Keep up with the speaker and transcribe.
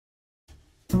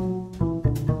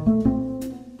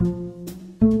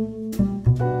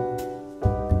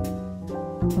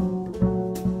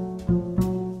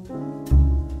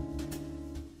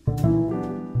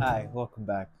welcome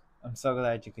back. I'm so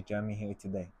glad you could join me here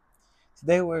today.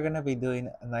 Today we're gonna be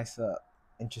doing a nice,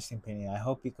 interesting painting. I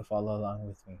hope you can follow along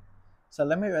with me. So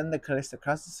let me run the colors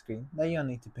across the screen that you'll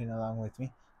need to paint along with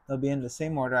me. They'll be in the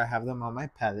same order I have them on my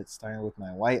palette, starting with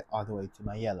my white all the way to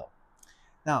my yellow.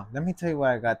 Now, let me tell you what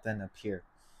I got done up here.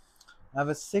 I have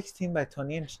a 16 by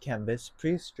 20 inch canvas,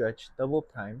 pre-stretched, double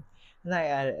primed, and I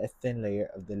added a thin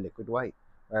layer of the liquid white.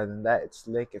 Rather than that, it's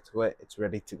slick, it's wet, it's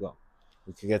ready to go.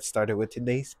 We could get started with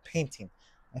today's painting.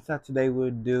 I thought today we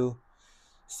would do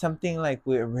something like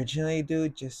we originally do,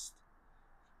 just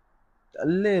a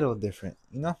little different.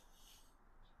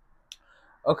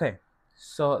 Okay,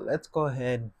 so let's go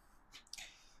ahead.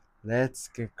 Let's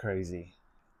get crazy.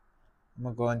 I'm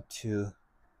gonna go into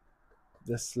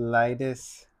the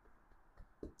slightest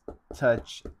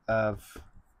touch of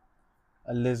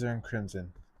alizarin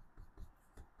crimson.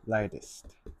 Lightest.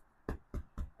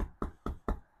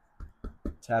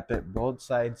 Tap it both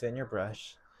sides in your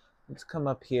brush. Let's come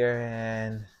up here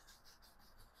and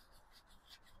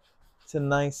it's a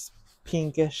nice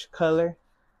pinkish color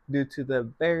due to the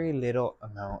very little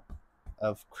amount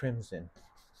of crimson.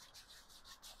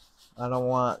 I don't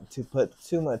want to put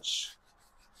too much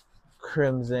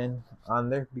crimson on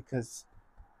there because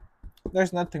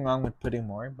there's nothing wrong with putting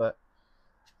more, but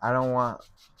I don't want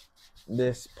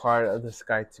this part of the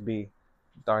sky to be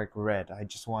dark red. I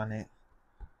just want it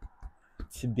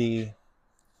to be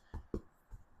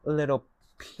a little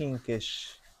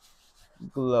pinkish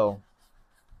glow.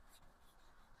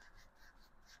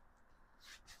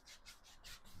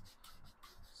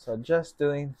 So just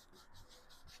doing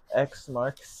X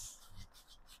marks,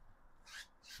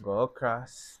 go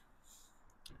across.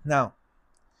 Now,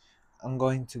 I'm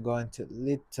going to go into a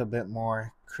little bit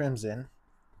more crimson,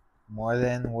 more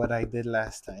than what I did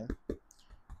last time.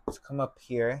 Let's come up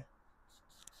here,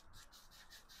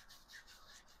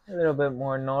 a little bit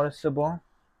more noticeable.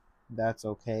 That's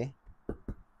okay.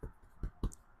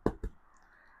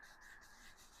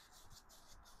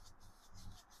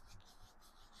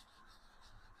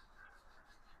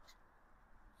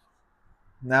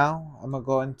 Now I'm gonna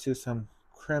go into some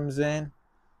crimson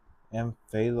and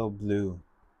phthalo blue.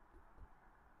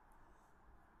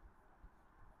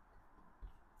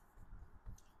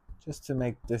 Just to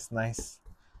make this nice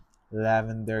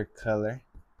lavender color.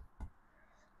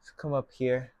 Let's come up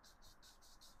here.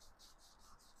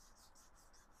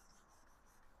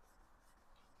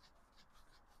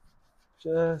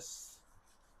 Just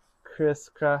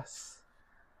crisscross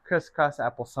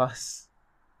applesauce.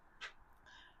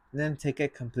 Then take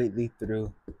it completely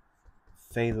through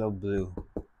phthalo blue.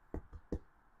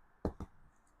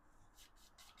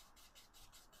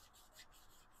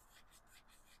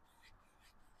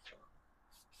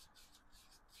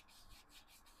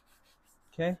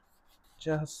 Okay,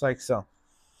 just like so.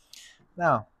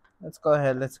 Now, let's go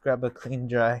ahead, let's grab a clean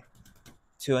dry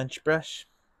 2-inch brush.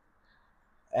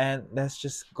 And let's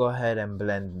just go ahead and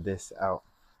blend this out.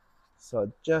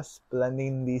 So just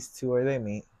blending these two where they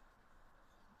meet.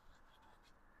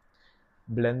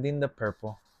 Blending the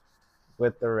purple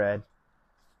with the red.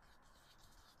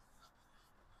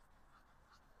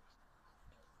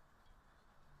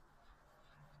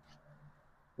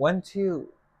 Once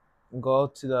you go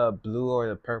to the blue or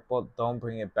the purple, don't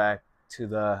bring it back to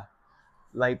the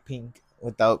light pink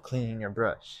without cleaning your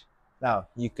brush. Now,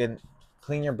 you can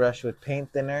clean your brush with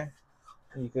paint thinner.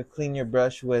 You could clean your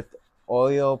brush with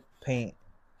oil paint.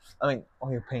 Oil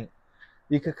paint.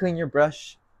 You could clean your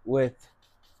brush with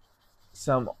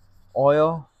some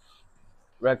oil.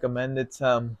 Recommended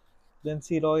some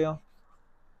linseed oil.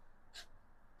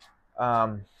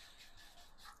 A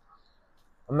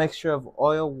mixture of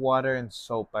oil, water, and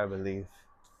soap, I believe.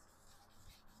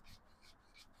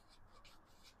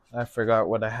 I forgot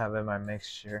what I have in my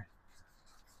mixture.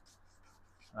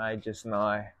 I just know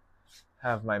I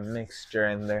have my mixture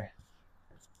in there.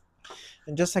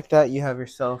 And just like that, you have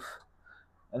yourself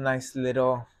a nice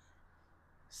little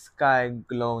sky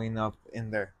glowing up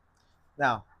in there.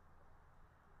 Now,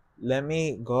 let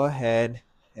me go ahead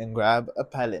and grab a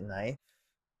palette knife.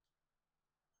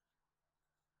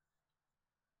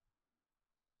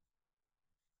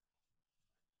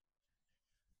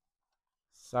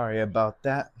 Sorry about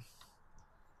that.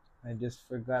 I just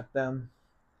forgot them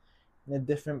in a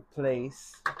different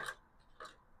place.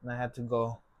 And I had to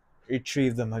go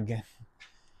retrieve them again.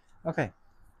 Okay,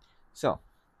 so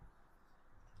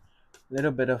a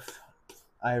little bit of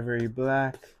ivory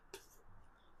black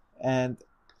and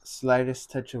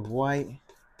slightest touch of white.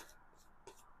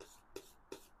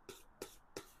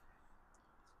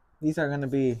 These are going to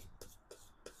be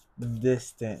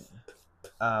distant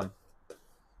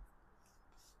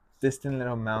distant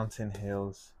little mountain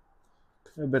hills.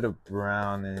 A bit of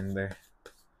brown in there.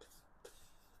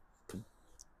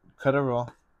 Cut a roll.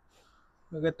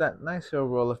 Look at that nice little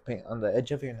roll of paint on the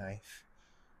edge of your knife.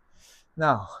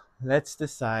 Now, let's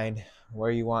decide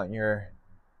where you want your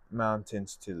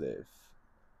mountains to live.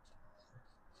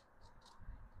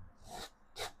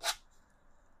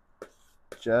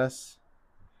 Just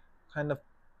kind of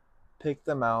pick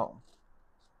them out,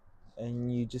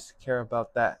 and you just care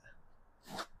about that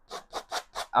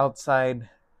outside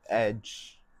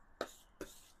edge.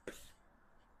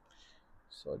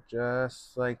 So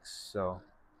just like so.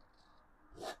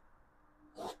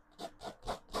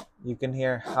 You can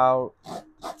hear how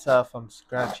tough I'm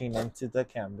scratching into the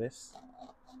canvas.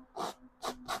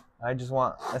 I just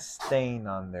want a stain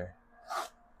on there.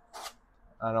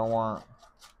 I don't want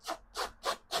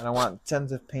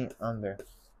tons of paint on there.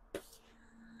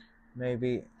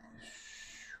 Maybe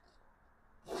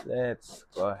let's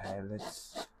go ahead.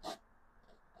 Let's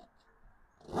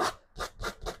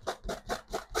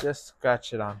just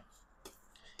scratch it on.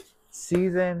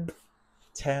 Season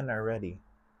 10 already.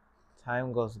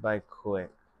 Time goes by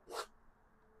quick.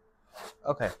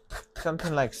 Okay,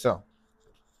 something like so.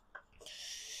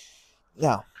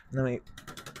 Now, let me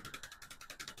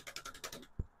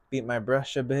beat my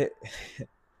brush a bit.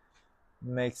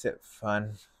 Makes it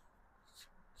fun.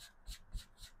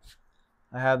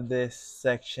 I have this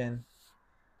section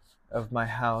of my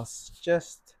house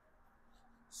just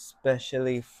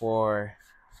specially for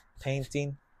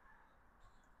painting.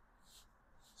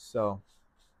 So,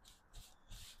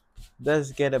 it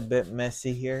does get a bit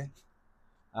messy here.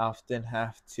 I often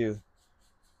have to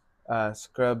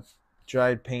scrub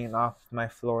dried paint off my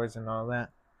floors and all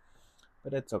that.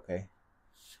 But it's okay.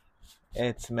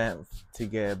 It's meant to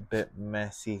get a bit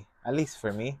messy, at least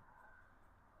for me.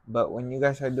 But when you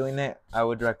guys are doing it, I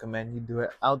would recommend you do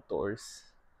it outdoors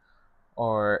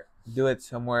or do it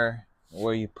somewhere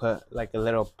where you put like a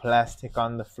little plastic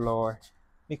on the floor,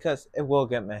 because it will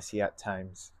get messy at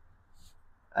times.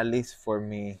 At least for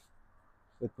me,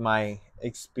 with my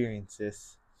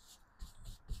experiences.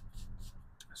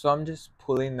 So I'm just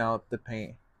pulling out the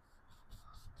paint.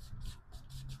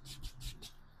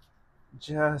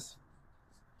 Just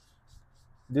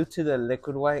due to the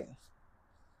liquid white,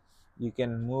 you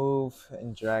can move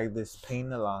and drag this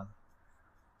paint along.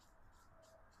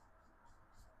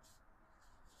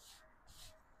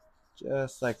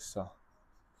 Just like so.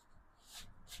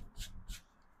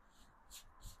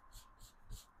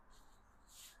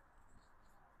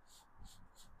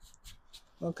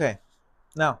 Okay.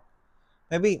 Now,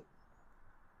 maybe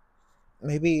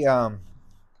maybe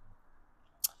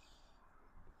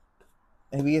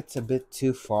maybe it's a bit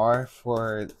too far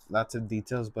for lots of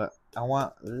details, but I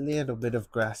want a little bit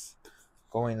of grass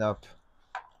going up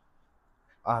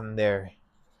on there,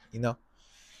 you know?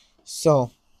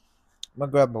 So, I'm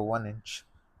gonna grab a 1 inch.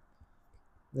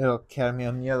 Little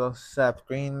cadmium yellow sap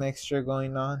green mixture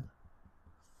going on.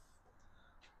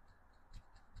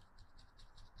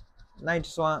 And I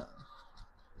just want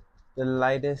the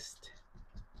lightest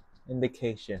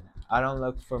indication. I don't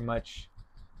look for much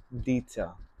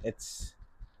detail. It's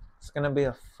gonna be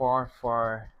a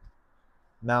far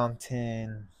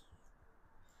mountain,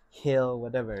 hill,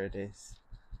 whatever it is.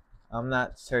 I'm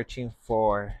not searching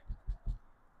for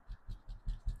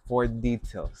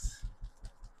details.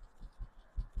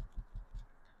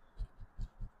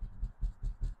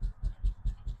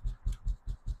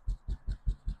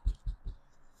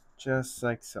 Just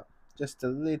like so. Just a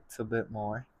little bit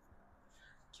more.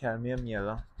 Cadmium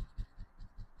yellow.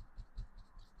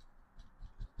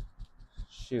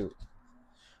 Shoot.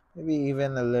 Maybe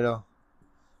even a little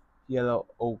yellow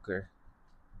ochre.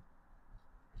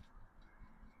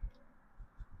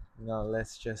 No,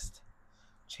 let's just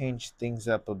change things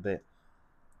up a bit.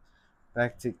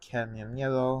 Back to cadmium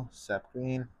yellow, sap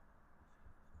green.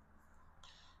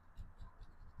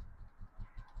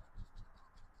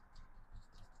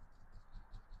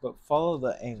 But follow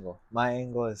the angle. My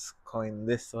angle is going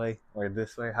this way or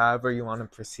this way, however you want to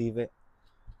perceive it.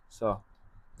 So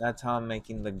that's how I'm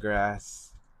making the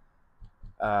grass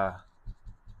uh,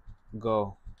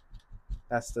 go.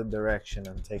 That's the direction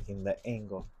I'm taking, the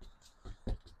angle.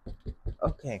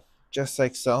 Okay, just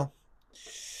like so.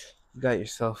 You got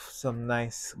yourself some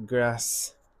nice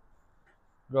grass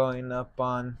growing up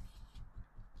on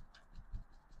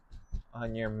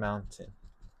your mountain.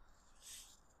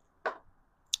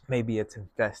 Maybe it's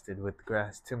infested with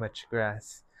grass, too much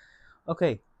grass.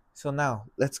 Okay, so now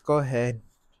let's go ahead.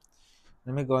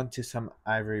 Let me go into some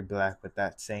ivory black with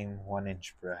that same 1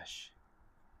 inch brush.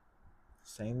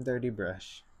 Same dirty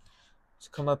brush.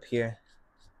 Just come up here.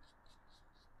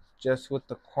 Just with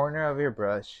the corner of your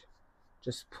brush,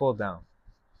 just pull down.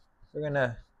 we're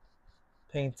gonna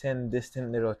paint in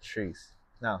distant little trees.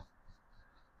 Now,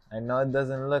 I know it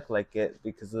doesn't look like it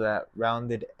because of that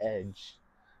rounded edge,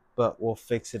 but we'll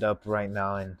fix it up right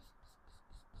now and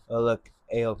it'll look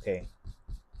a-okay.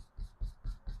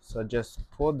 So just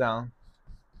pull down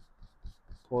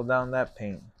that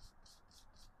paint,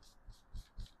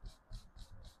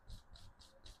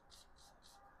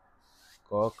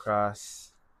 go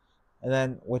across, and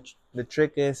then which the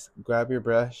trick is grab your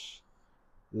brush,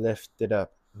 lift it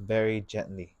up very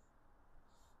gently.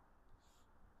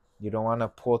 You don't want to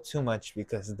pull too much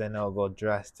because then it'll go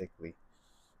drastically.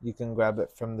 You can grab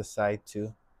it from the side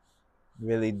too.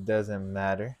 Really doesn't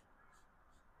matter.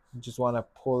 You just want to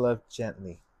pull up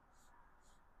gently.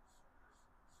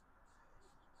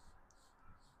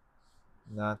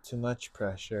 Not too much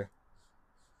pressure.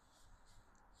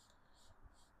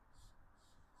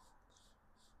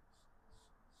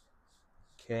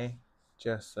 Okay,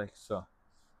 just like so.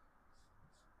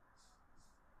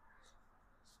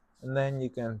 And then you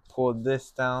can pull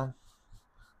this down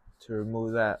to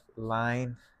remove that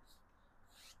line.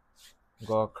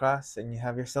 Go across and you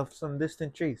have yourself some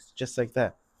distant trees, just like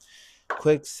that.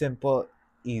 Quick, simple,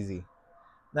 easy.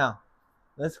 Now,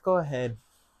 let's go ahead.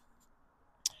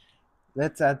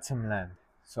 Let's add some land.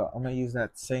 So I'm gonna use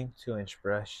that same 2-inch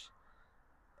brush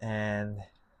and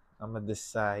I'm gonna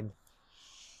decide,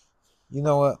 you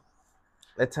know what?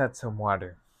 Let's add some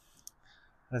water.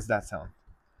 How does that sound?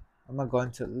 I'm gonna go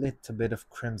into a little bit of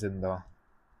crimson though.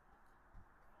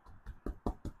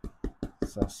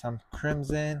 So some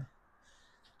crimson,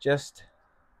 just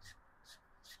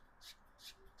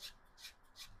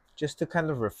to kind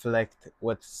of reflect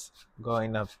what's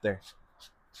going up there.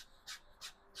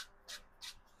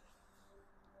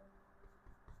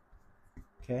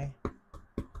 Okay.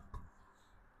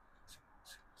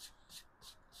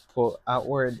 Pull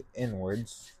outward,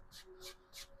 inwards.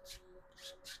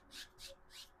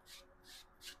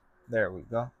 There we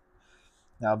go.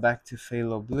 Now back to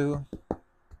phthalo blue.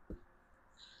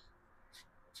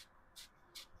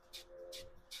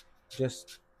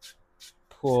 Just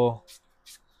pull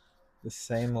the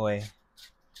same way.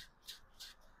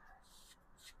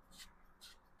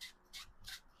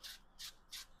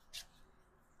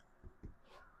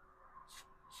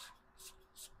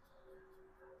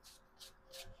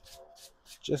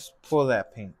 Just pull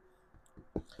that paint.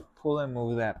 Pull and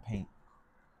move that paint.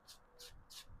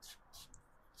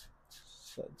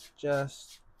 So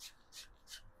just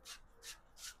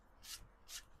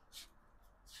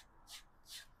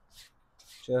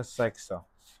like so.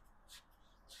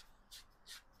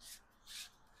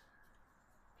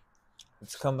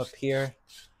 Let's come up here.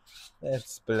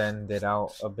 Let's blend it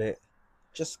out a bit.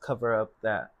 Just cover up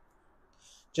that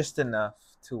just enough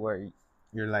to where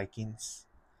your likings.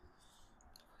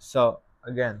 So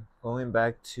again, going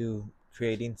back to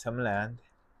creating some land,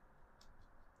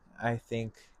 I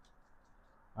think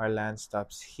our land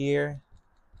stops here.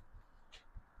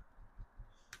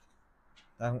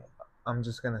 I'm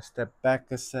just gonna step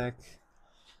back a sec,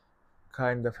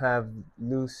 kind of have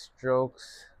loose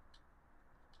strokes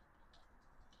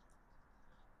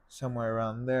somewhere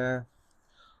around there.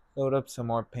 Load up some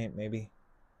more paint maybe.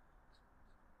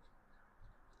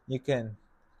 You can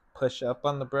push up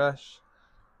on the brush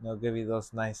and it'll give you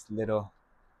those nice little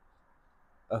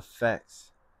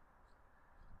effects.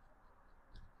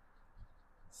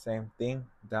 Same thing,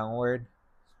 downward.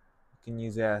 You can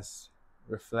use it as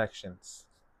reflections.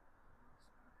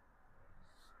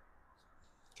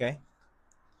 Okay?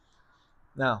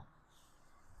 Now,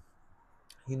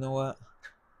 you know what?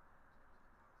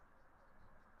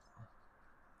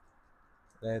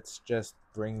 Let's just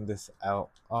bring this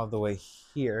out all the way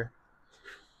here.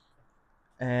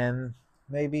 And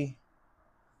maybe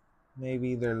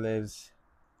there lives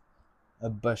a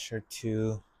bush or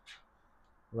two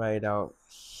right out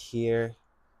here.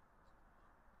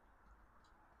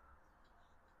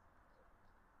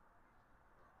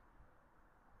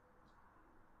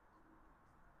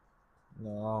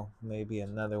 No, maybe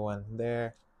another one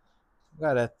there.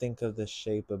 Gotta think of the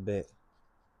shape a bit.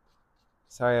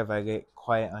 Sorry if I get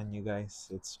quiet on you guys.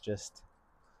 It's just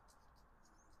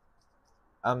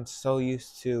I'm so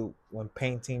used to when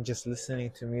painting, just listening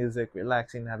to music,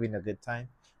 relaxing, having a good time,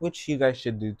 which you guys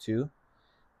should do too.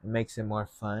 It makes it more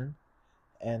fun.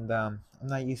 And I'm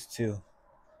not used to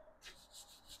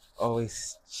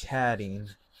always chatting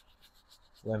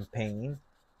when painting.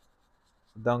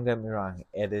 Don't get me wrong,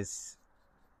 it is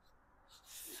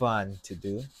fun to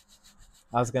do.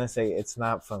 I was gonna say it's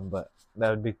not fun, but that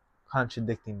would be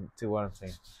contradicting to what I'm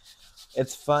saying.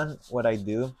 It's fun what I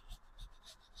do.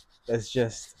 It's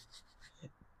just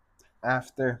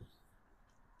after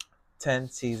 10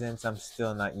 seasons, I'm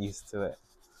still not used to it.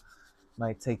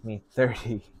 Might take me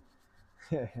 30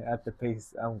 at the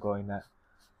pace I'm going at.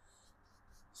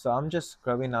 So I'm just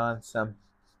scrubbing on some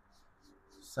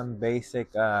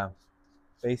basic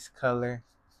base color.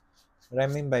 What I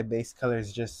mean by base color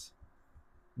is just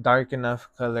dark enough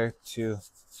color to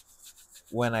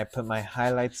when I put my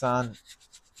highlights on,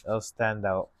 it'll stand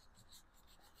out.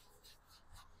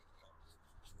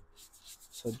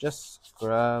 So just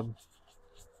scrub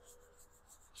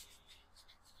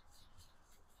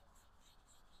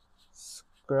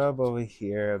over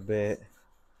here a bit,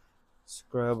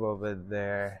 scrub over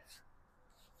there.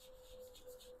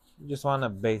 You just want a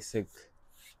basic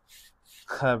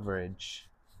coverage.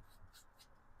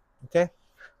 Okay?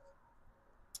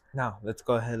 Now let's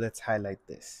go ahead, let's highlight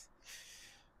this.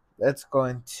 Let's go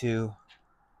into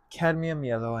cadmium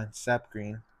yellow and sap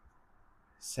green.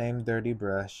 Same dirty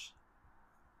brush.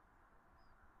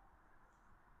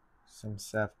 Some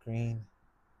sap green.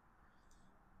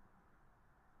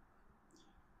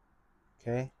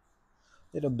 Okay.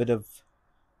 Little bit of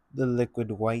the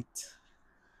liquid white.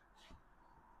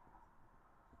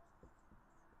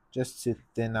 Just to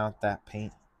thin out that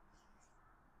paint.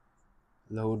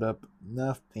 Load up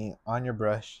enough paint on your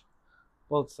brush,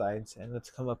 both sides, and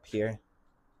let's come up here.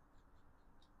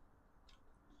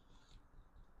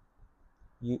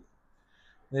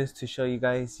 This to show you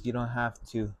guys you don't have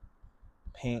to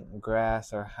paint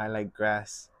grass or highlight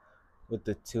grass with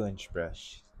the 2-inch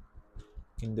brush.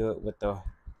 You can do it with the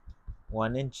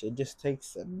 1-inch. It just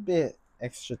takes a bit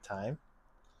extra time,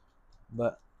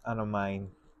 but I don't mind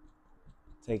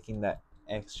taking that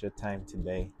extra time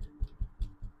today.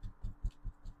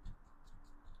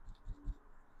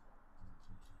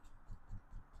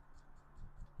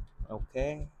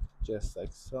 Okay, just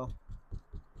like so.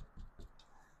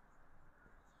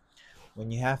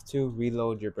 When you have to,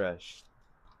 reload your brush.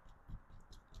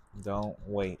 Don't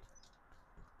wait.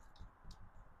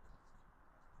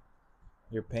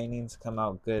 Your paintings come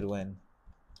out good when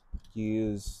you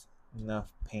use enough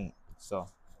paint. So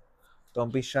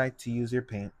don't be shy to use your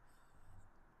paint.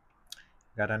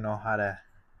 Gotta know how to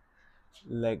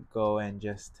let go and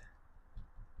just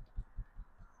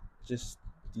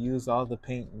use all the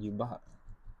paint you bought.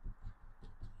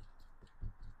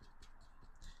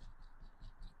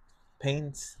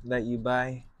 Paints that you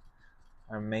buy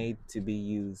are made to be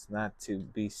used, not to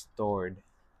be stored.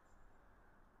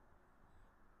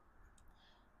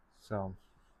 So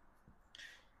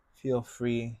feel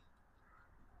free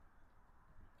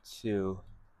to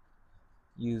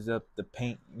use up the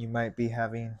paint you might be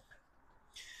having.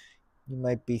 You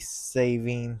might be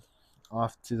saving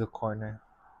off to the corner.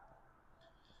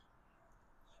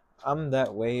 I'm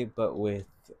that way, but with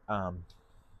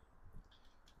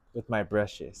my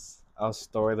brushes. I'll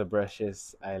store the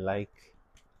brushes I like,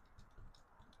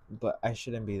 but I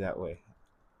shouldn't be that way.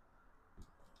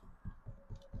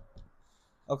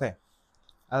 Okay,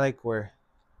 I like where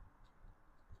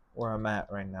I'm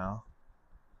at right now.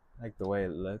 I like the way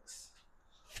it looks.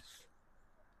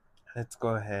 Let's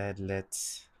go ahead,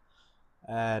 let's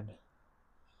add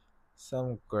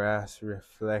some grass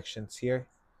reflections here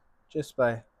just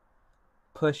by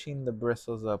pushing the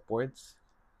bristles upwards.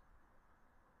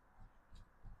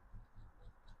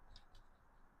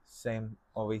 Same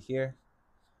over here.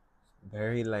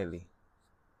 Very lightly.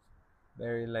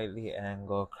 Very lightly and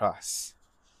go across.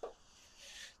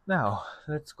 Now,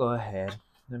 let's go ahead.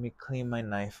 Let me clean my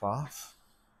knife off.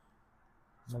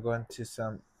 I'm going to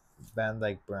some Van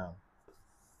Dyke Brown.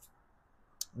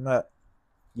 I'm gonna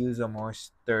use a more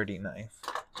sturdy knife.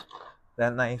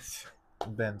 That knife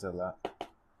bends a lot.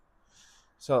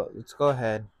 So let's go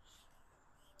ahead.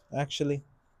 Actually,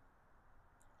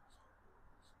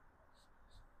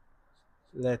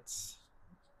 let's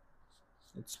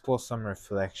pull some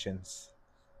reflections.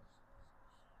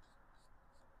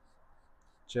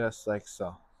 Just like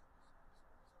so.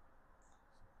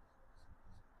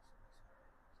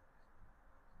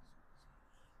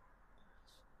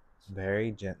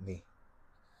 Very gently.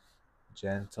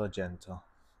 Gentle, gentle.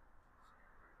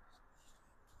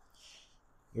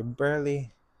 You're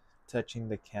barely touching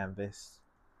the canvas.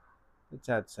 Let's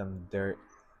add some dirt.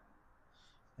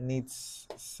 It needs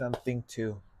something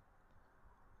to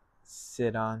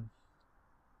sit on.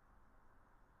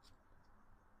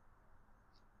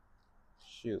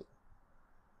 Shoot.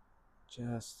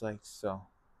 Just like so.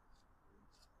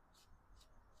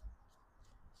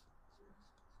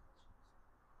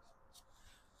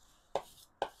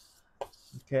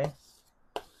 Okay.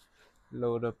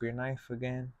 Load up your knife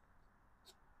again.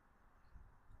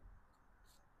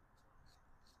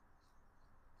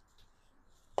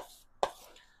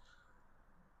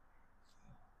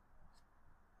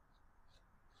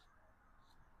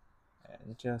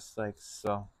 just like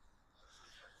so.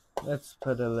 Let's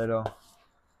put a little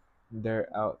dirt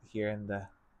out here in the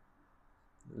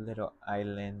little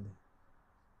island.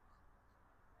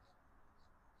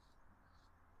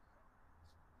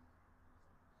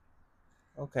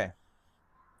 Okay,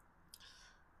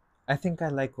 I think I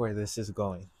like where this is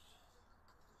going.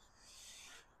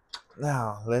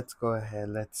 Now, let's go ahead.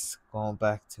 Let's go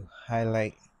back to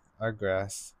highlight our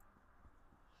grass.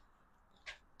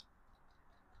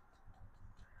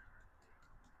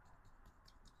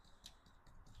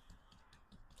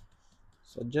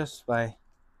 So just by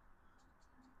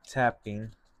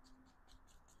tapping,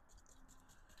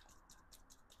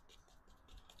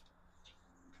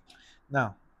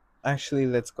 now, actually,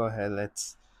 let's go ahead.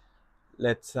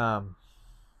 Let's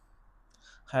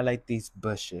highlight these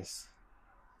bushes.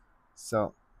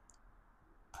 So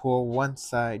pull one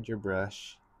side your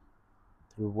brush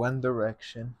through one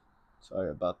direction.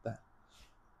 Sorry about that.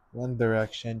 One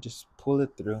direction, just pull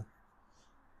it through.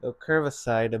 It'll curve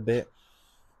aside a bit.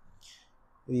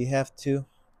 If you have to,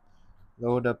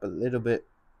 load up a little bit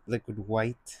liquid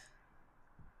white,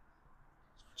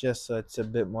 just so it's a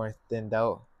bit more thinned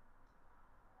out.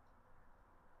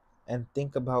 And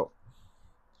think about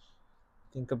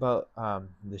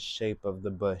the shape of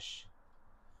the bush.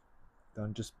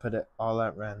 Don't just put it all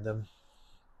at random.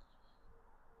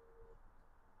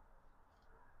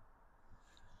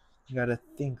 You gotta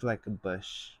think like a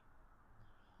bush.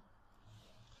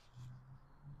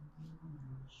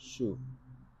 Shoot.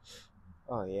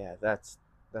 Oh yeah, that's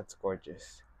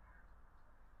gorgeous.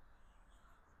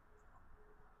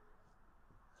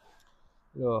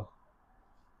 Little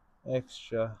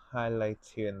extra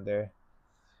highlights here and there.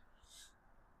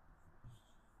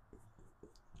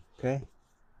 Okay.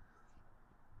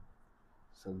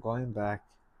 So going back,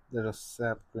 little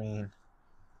sap green,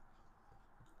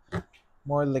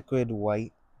 more liquid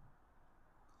white.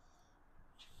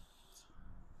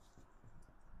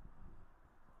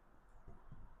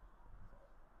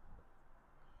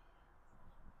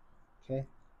 Okay. A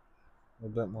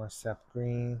little bit more sap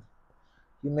green.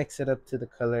 You mix it up to the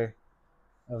color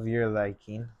of your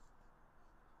liking.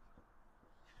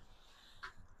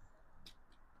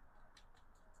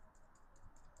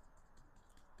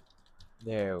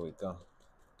 There we go.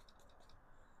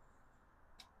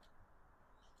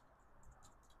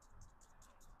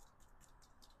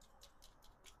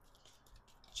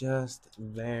 Just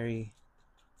very,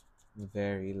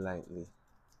 very lightly.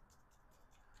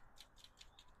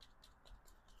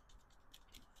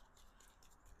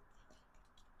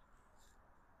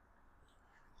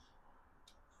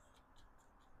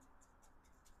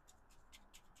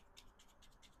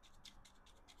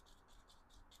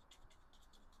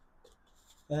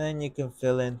 And then you can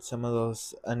fill in some of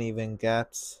those uneven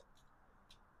gaps.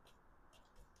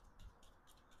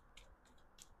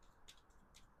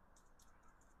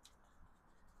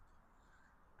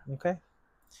 Okay.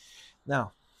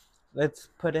 Now, let's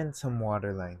put in some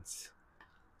water lines.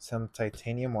 Some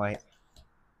titanium white.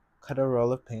 Cut a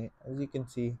roll of paint, as you can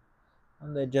see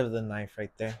on the edge of the knife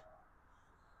right there.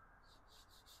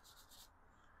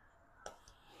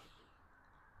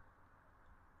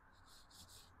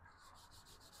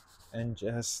 And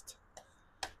just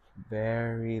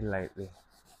very lightly.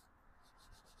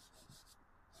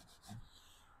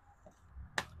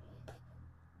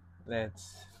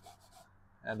 Let's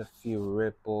add a few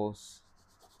ripples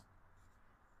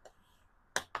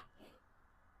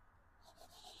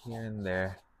here and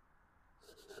there.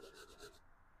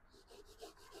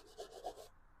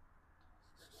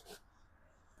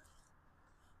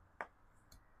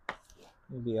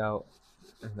 Maybe out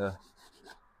in the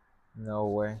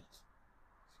nowhere.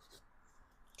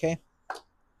 Okay.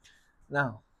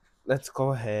 Now, let's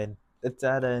go ahead. Let's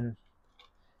add an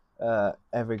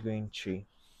evergreen tree.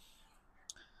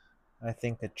 I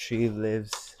think a tree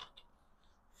lives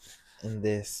in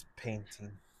this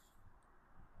painting.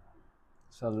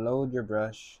 So load your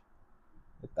brush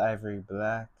with ivory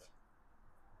black.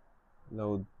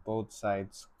 Load both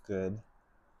sides good.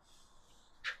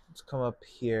 Let's come up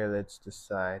here. Let's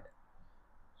decide.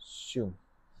 Shoo.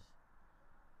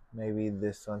 Maybe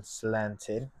this one's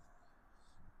slanted.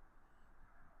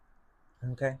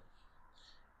 Okay.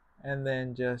 And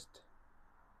then just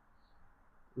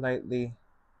lightly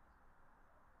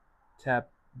tap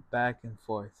back and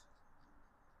forth.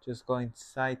 Just going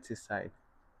side to side.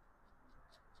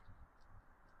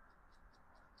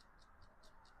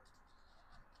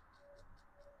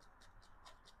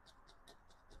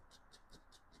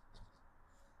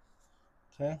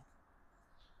 Okay.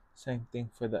 Same thing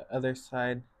for the other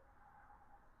side.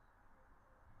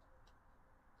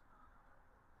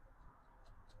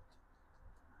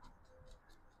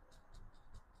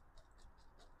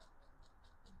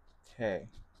 Okay.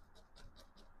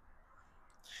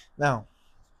 Now,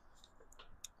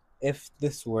 if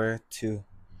this were to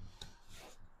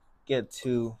get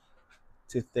too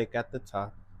thick at the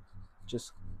top,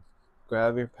 just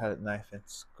grab your palette knife and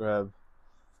scrub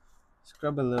a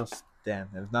little stand.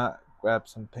 If not, grab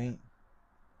some paint,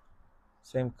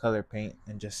 same color paint,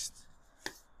 and just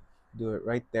do it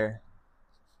right there.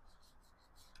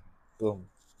 Boom.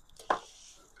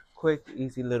 Quick,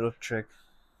 easy little trick.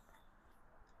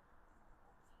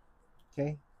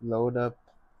 Okay, load up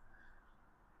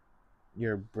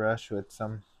your brush with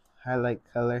some highlight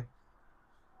color.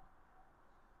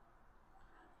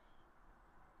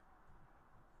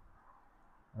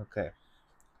 Okay,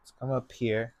 let's come up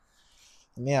here.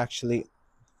 Let me actually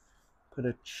put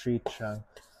a tree trunk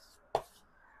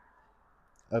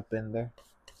up in there.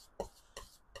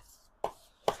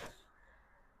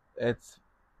 It's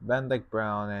Van Dyke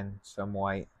brown and some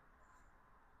white.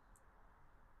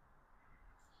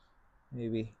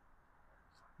 Maybe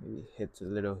hits a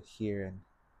little here and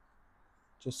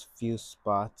just few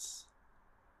spots.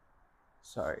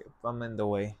 Sorry if I'm in the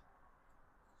way.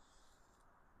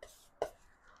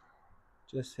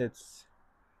 Just hits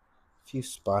few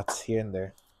spots here and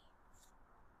there.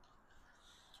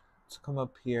 Let's come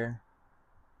up here.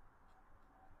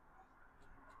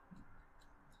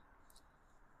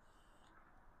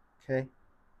 Okay.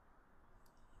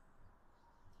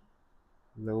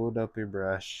 Load up your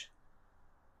brush.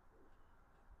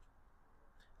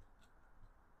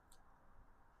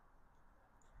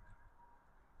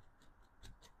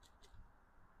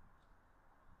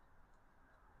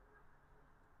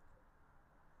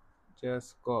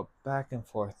 Just go back and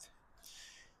forth.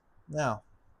 Now,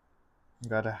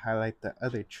 gotta highlight the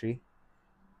other tree.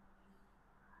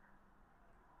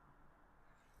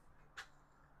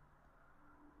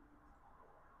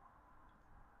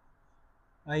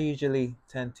 I usually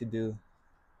tend to do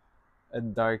a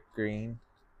dark green.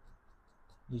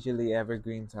 Usually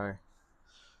evergreens are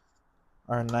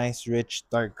a nice rich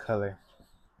dark color.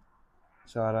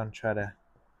 So I don't try to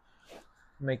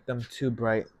make them too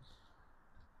bright.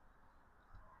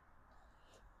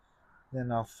 Then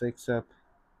I'll fix up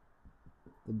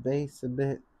the base a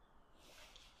bit.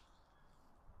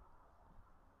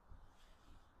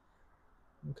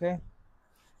 Okay.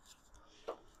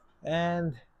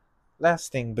 And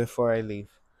last thing before I leave,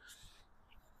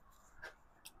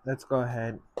 let's go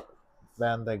ahead,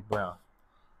 Van Dyke brown.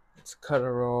 Let's cut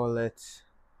a roll. Let's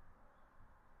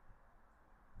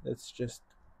just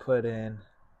put in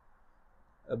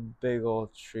a big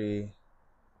old tree.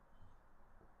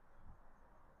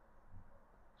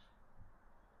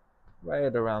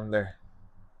 Right around there.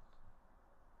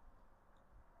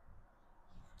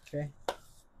 Okay.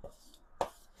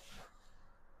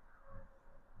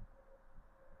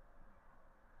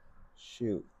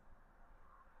 Shoot.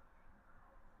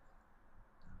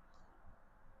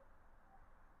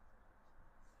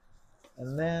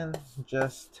 And then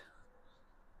just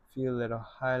a few little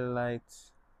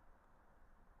highlights,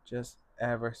 just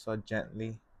ever so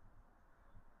gently.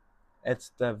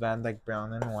 It's the Van Dyke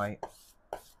brown and white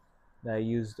that I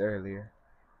used earlier.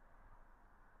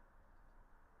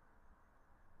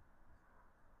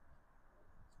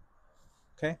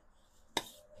 Okay.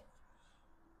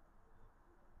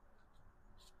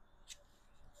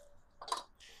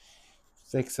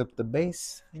 Fix up the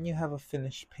base and you have a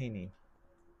finished painting.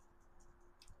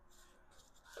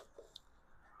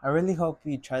 I really hope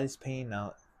you try this painting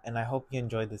out and I hope you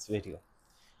enjoyed this video.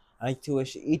 I like to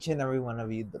wish each and every one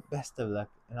of you the best of luck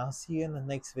and I'll see you in the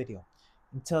next video.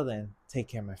 Until then, take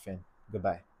care my friend.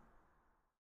 Goodbye.